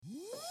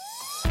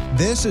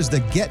This is the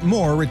Get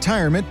More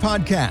Retirement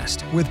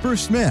Podcast with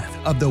Bruce Smith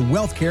of the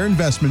Wealthcare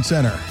Investment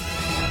Center.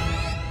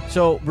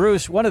 So,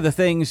 Bruce, one of the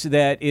things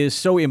that is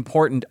so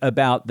important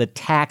about the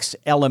tax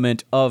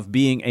element of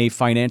being a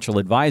financial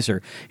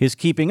advisor is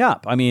keeping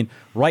up. I mean,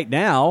 right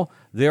now,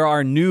 there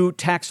are new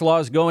tax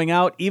laws going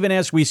out even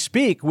as we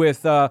speak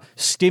with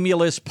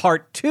Stimulus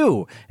Part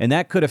 2. And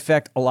that could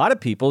affect a lot of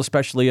people,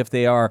 especially if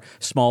they are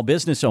small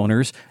business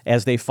owners,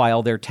 as they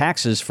file their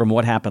taxes from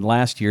what happened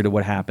last year to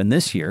what happened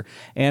this year.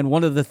 And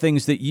one of the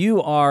things that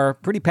you are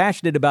pretty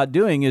passionate about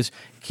doing is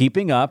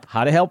keeping up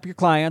how to help your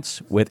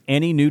clients with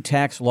any new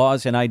tax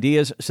laws and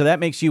ideas. So that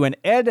makes you an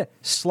Ed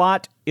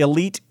Slott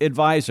Elite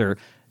Advisor.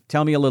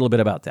 Tell me a little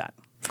bit about that.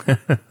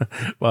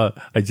 Well,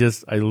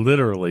 I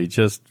literally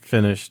just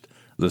finished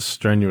the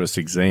strenuous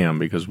exam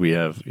because we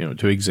have,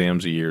 2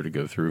 exams a year to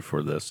go through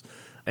for this.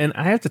 And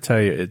I have to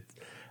tell you,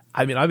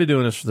 I've been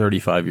doing this for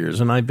 35 years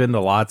and I've been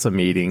to lots of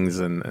meetings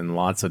and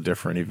lots of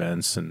different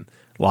events and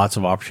lots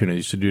of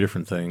opportunities to do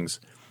different things.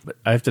 But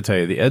I have to tell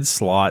you, the Ed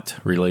Slott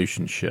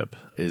relationship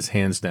is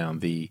hands down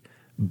the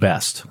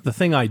best. The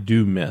thing I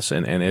do miss,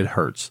 and it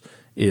hurts,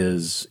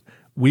 is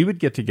we would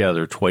get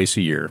together twice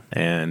a year.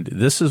 And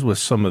this is with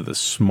some of the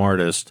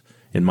smartest,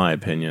 in my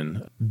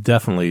opinion,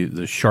 definitely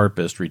the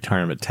sharpest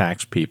retirement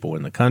tax people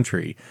in the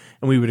country.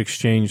 And we would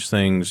exchange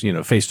things,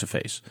 face to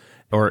face,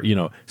 or,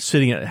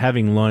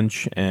 having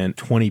lunch and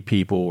 20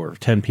 people or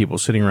 10 people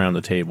sitting around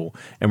the table.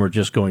 And we're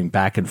just going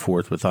back and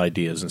forth with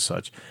ideas and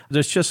such.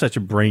 There's just such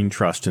a brain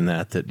trust in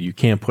that you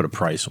can't put a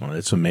price on it.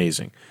 It's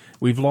amazing.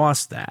 We've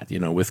lost that,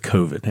 with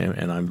COVID,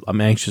 and I'm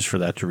anxious for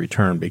that to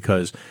return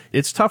because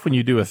it's tough when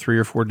you do a 3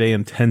 or 4 day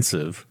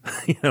intensive,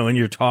 and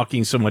you're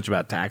talking so much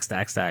about tax,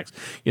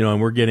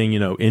 and we're getting,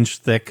 inch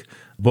thick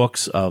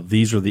books of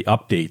these are the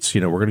updates.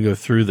 We're going to go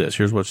through this.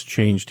 Here's what's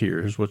changed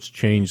here. Here's what's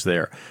changed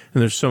there.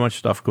 And there's so much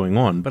stuff going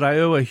on. But I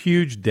owe a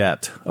huge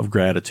debt of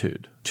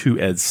gratitude to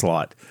Ed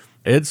Slott.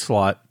 Ed's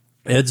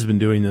been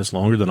doing this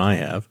longer than I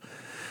have.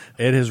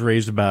 Ed has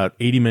raised about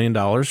 $80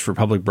 million for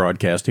public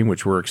broadcasting,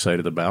 which we're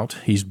excited about.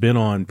 He's been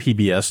on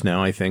PBS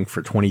now, I think,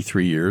 for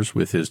 23 years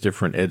with his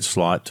different Ed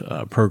Slott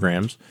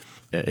programs.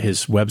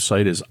 His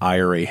website is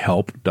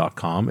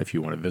irahelp.com if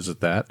you want to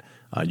visit that.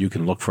 You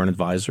can look for an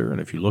advisor, and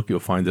if you look,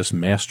 you'll find this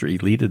master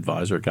elite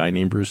advisor, a guy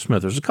named Bruce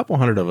Smith. There's a couple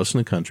hundred of us in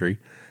the country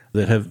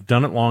that have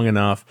done it long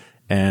enough,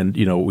 and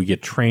we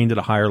get trained at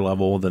a higher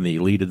level than the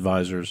elite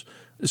advisors.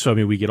 So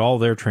we get all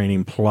their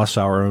training plus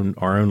our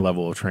own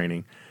level of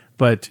training.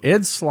 But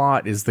Ed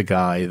Slott is the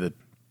guy that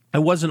I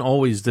wasn't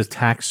always the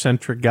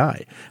tax-centric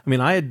guy.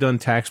 I had done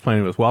tax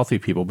planning with wealthy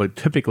people, but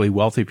typically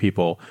wealthy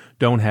people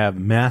don't have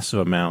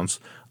massive amounts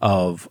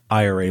of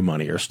IRA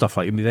money or stuff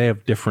like that. They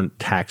have different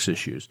tax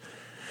issues.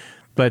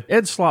 But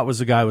Ed Slott was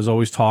the guy who was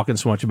always talking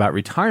so much about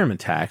retirement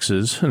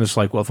taxes. And it's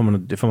like, well, if I'm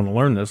going to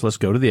learn this, let's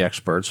go to the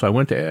experts. So I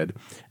went to Ed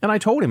and I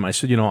told him, I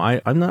said,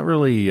 I'm not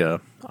really,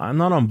 I'm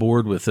not on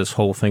board with this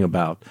whole thing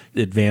about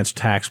advanced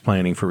tax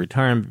planning for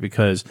retirement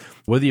because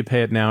whether you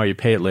pay it now or you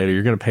pay it later,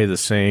 you're going to pay the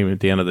same at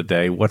the end of the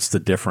day. What's the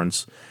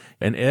difference?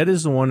 And Ed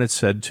is the one that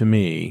said to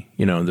me,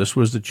 this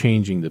was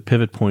the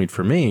pivot point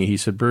for me. He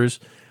said, Bruce,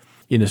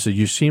 so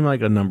you seem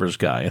like a numbers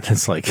guy. And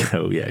it's like,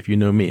 oh yeah, if you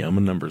know me, I'm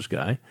a numbers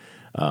guy.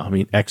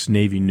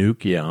 Ex-Navy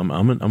nuke. Yeah, I'm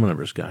a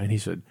numbers guy. And he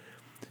said,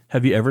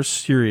 have you ever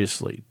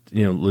seriously,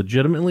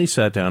 legitimately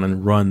sat down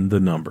and run the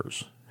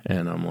numbers?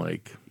 And I'm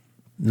like,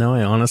 no,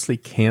 I honestly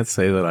can't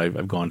say that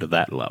I've gone to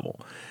that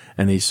level.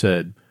 And he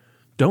said,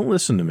 don't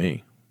listen to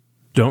me.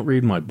 Don't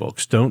read my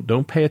books.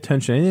 Don't pay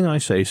attention to anything I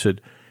say. He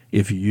said,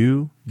 if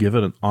you give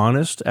it an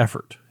honest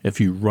effort, if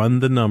you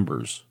run the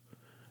numbers,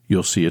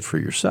 you'll see it for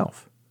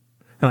yourself.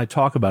 And I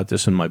talk about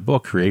this in my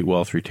book, Create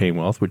Wealth, Retain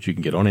Wealth, which you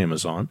can get on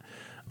Amazon.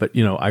 But,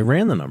 I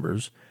ran the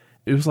numbers.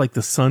 It was like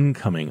the sun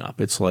coming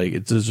up. It's like,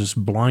 it's this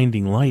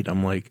blinding light.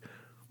 I'm like,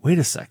 wait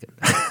a second.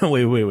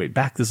 wait,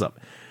 back this up.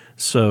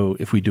 So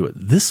if we do it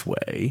this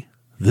way,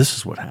 this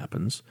is what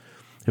happens.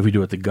 If we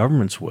do it the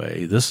government's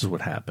way, this is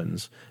what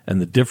happens.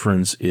 And the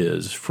difference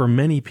is for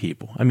many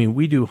people.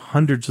 We do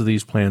hundreds of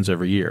these plans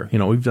every year.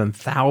 We've done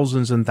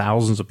thousands and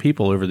thousands of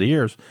people over the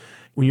years.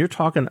 When you're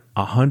talking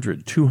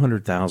 100,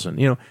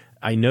 200,000,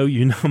 I know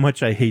how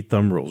much I hate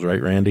thumb rules,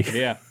 right, Randy?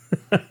 Yeah.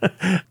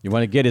 You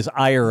want to get his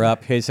ire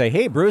up. Say,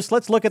 hey, Bruce,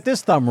 let's look at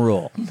this thumb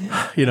rule.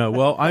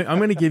 Well, I'm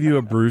going to give you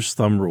a Bruce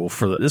thumb rule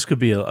for this. Could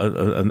be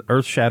an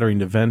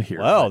earth-shattering event here.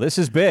 Wow, this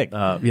is big.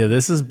 Yeah,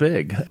 this is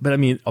big. But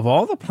of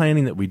all the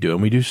planning that we do,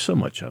 and we do so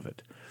much of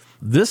it,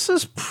 this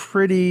is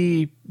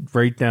pretty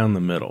right down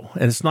the middle.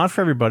 And it's not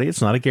for everybody.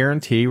 It's not a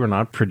guarantee. We're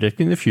not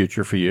predicting the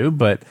future for you.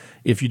 But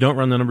if you don't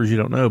run the numbers, you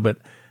don't know. But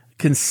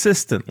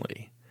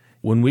consistently,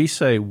 when we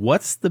say,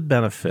 what's the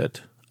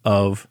benefit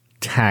of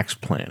tax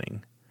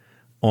planning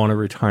on a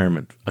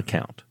retirement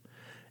account?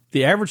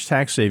 The average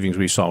tax savings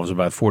we saw was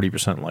about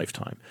 40%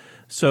 lifetime.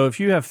 So if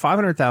you have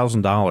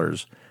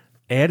 $500,000,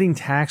 adding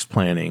tax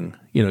planning,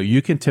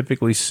 you can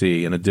typically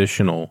see an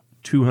additional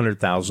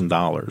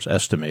 $200,000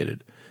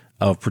 estimated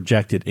of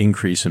projected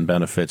increase in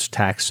benefits,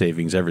 tax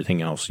savings,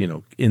 everything else,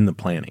 in the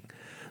planning.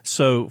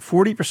 So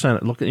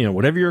 40%, look,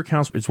 whatever your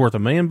account's, it's worth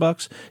 $1 million,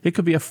 it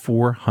could be a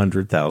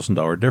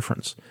 $400,000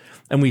 difference.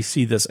 And we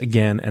see this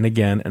again and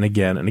again and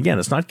again and again.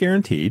 It's not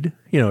guaranteed.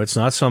 It's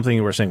not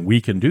something we're saying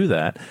we can do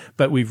that,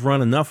 but we've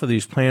run enough of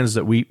these plans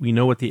that we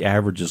know what the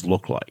averages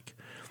look like.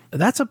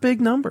 That's a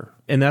big number.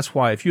 And that's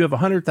why if you have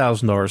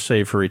 $100,000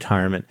 saved for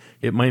retirement,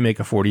 it might make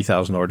a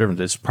 $40,000 difference.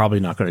 It's probably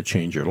not going to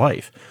change your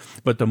life.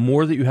 But the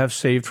more that you have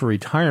saved for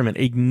retirement,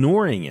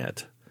 ignoring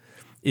it,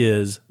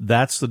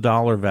 that's the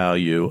dollar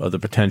value of the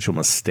potential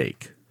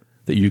mistake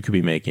that you could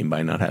be making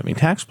by not having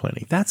tax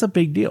planning. That's a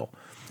big deal.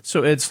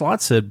 So Ed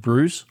Slott said,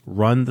 Bruce,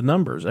 run the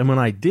numbers. And when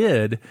I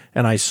did,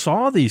 and I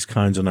saw these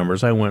kinds of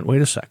numbers, I went,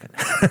 wait a second.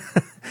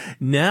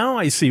 Now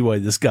I see why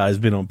this guy's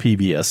been on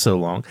PBS so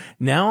long.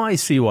 Now I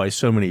see why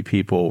so many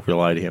people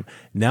rely to him.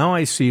 Now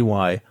I see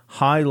why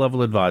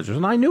high-level advisors,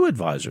 and I knew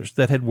advisors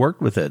that had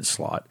worked with Ed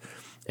Slott,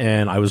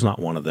 and I was not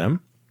one of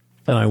them.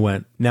 And I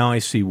went, now I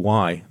see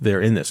why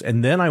they're in this.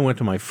 And then I went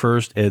to my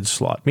first Ed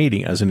Slott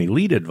meeting as an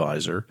elite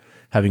advisor,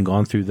 having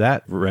gone through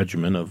that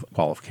regimen of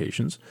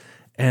qualifications.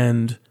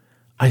 And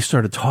I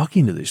started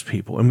talking to these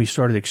people, and we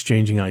started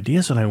exchanging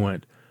ideas, and I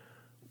went,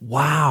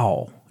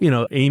 wow.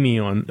 Amy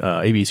on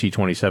ABC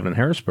 27 in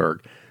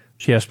Harrisburg,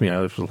 she asked me,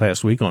 this was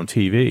last week on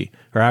TV,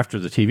 or after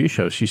the TV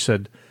show, she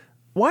said,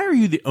 why are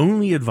you the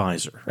only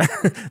advisor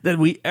that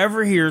we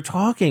ever hear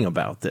talking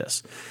about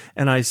this?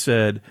 And I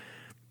said,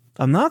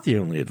 I'm not the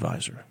only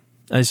advisor.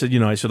 I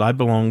said, I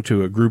belong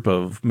to a group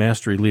of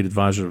master elite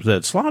advisors with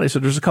Ed Slott. I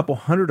said, there's a couple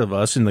hundred of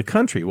us in the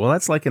country. Well,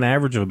 that's like an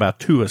average of about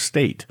 2 a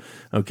state.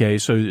 Okay,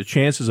 so the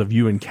chances of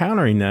you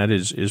encountering that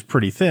is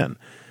pretty thin.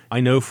 I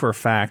know for a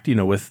fact,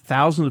 with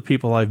thousands of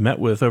people I've met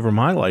with over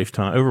my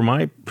lifetime, over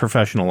my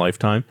professional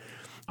lifetime,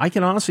 I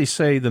can honestly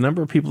say the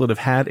number of people that have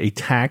had a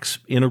tax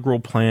integral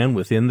plan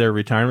within their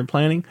retirement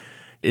planning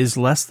is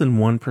less than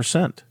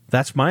 1%.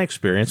 That's my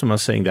experience. I'm not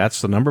saying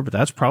that's the number, but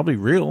that's probably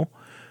real.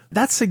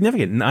 That's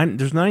significant.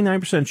 There's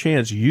 99%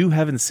 chance you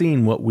haven't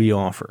seen what we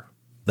offer.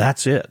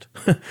 That's it.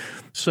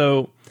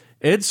 So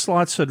Ed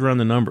Slott said run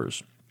the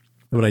numbers.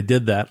 When I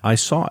did that, I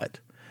saw it.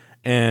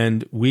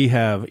 And we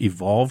have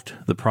evolved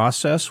the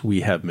process.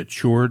 We have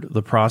matured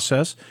the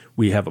process.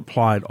 We have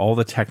applied all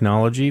the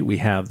technology. We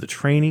have the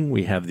training.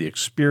 We have the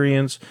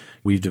experience.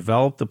 We've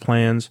developed the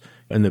plans.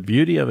 And the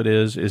beauty of it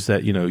is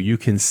that, you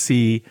can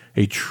see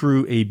a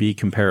true A/B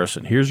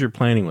comparison. Here's your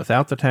planning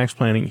without the tax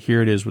planning.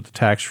 Here it is with the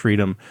tax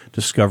freedom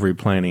discovery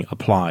planning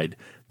applied.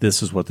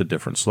 This is what the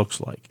difference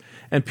looks like.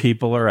 And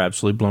people are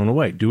absolutely blown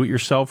away.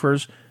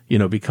 Do-it-yourselfers,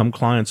 become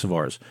clients of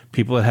ours.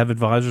 People that have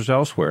advisors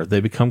elsewhere, they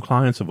become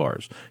clients of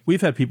ours.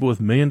 We've had people with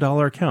 $1 million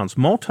accounts,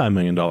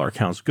 multi-million-dollar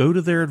accounts, go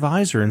to their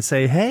advisor and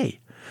say, hey,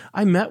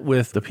 I met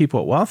with the people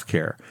at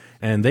WealthCare,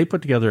 and they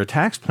put together a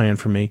tax plan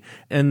for me,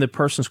 and the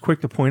person's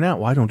quick to point out,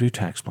 well, I don't do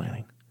tax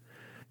planning.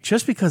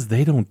 Just because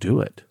they don't do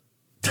it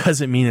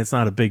doesn't mean it's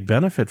not a big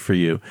benefit for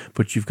you,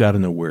 but you've got to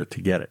know where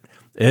to get it.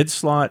 Ed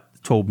Slott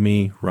told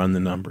me, run the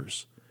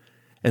numbers.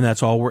 And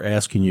that's all we're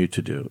asking you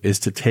to do, is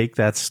to take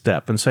that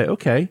step and say,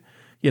 okay,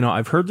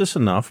 I've heard this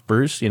enough,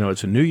 Bruce.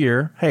 It's a new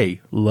year.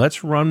 Hey,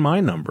 let's run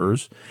my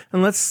numbers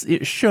and let's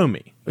show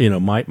me.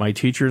 My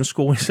teacher in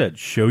school, he said,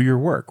 show your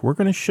work. We're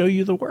going to show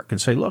you the work and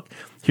say, look,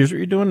 here's what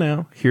you're doing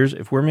now.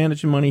 If we're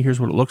managing money, here's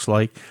what it looks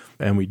like.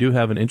 And we do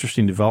have an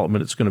interesting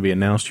development. It's going to be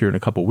announced here in a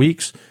couple of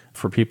weeks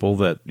for people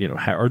that,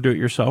 are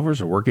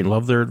do-it-yourselfers or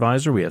love their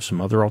advisor. We have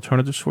some other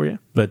alternatives for you,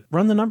 but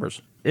run the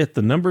numbers.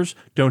 The numbers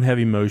don't have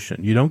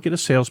emotion. You don't get a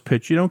sales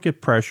pitch. You don't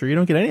get pressure. You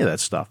don't get any of that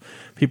stuff.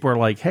 People are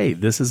like, hey,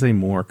 this is a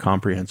more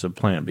comprehensive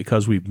plan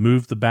because we've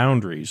moved the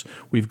boundaries.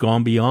 We've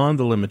gone beyond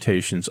the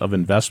limitations of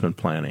investment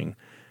planning,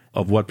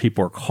 of what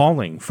people are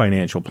calling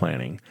financial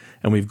planning,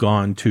 and we've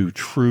gone to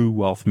true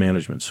wealth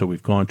management. So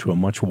we've gone to a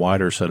much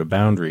wider set of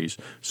boundaries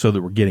so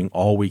that we're getting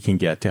all we can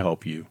get to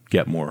help you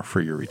get more for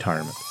your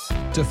retirement.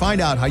 To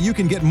find out how you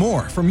can get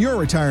more from your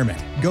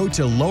retirement, go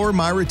to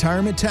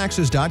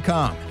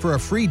lowermyretirementtaxes.com for a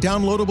free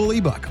downloadable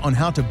ebook on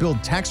how to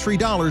build tax-free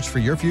dollars for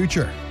your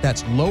future.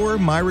 That's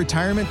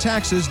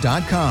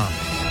lowermyretirementtaxes.com.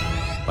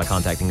 By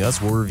contacting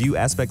us, we'll review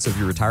aspects of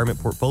your retirement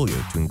portfolio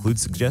to include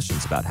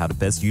suggestions about how to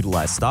best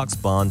utilize stocks,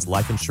 bonds,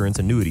 life insurance,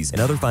 annuities,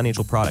 and other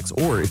financial products,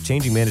 or if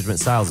changing management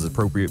styles is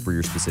appropriate for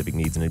your specific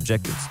needs and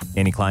objectives.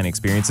 Any client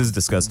experiences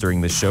discussed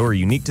during this show are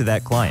unique to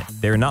that client.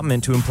 They are not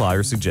meant to imply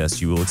or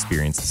suggest you will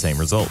experience the same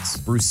results.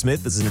 Bruce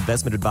Smith is an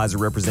investment advisor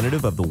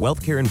representative of the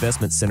WealthCare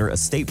Investment Center, a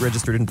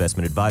state-registered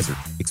investment advisor.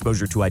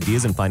 Exposure to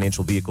ideas and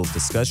financial vehicles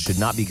discussed should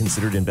not be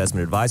considered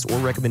investment advice or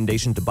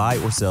recommendation to buy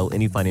or sell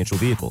any financial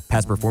vehicle.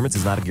 Past performance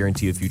is not a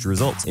guarantee of future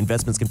results.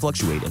 Investments can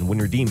fluctuate, and when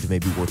redeemed may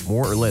be worth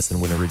more or less than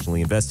when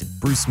originally invested.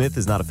 Bruce Smith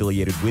is not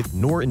affiliated with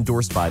nor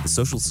endorsed by the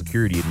Social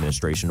Security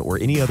Administration or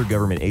any other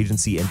government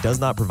agency and does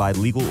not provide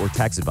legal or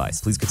tax advice.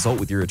 Please consult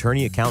with your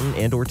attorney, accountant,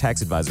 and or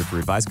tax advisor for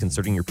advice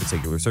concerning your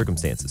particular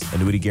circumstances.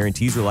 Annuity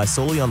guarantees rely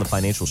solely on the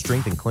financial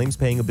strength and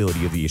claims-paying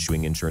ability of the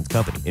issuing insurance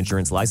company.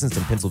 Insurance licensed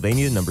in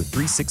Pennsylvania, number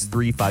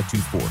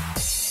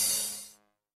 363524.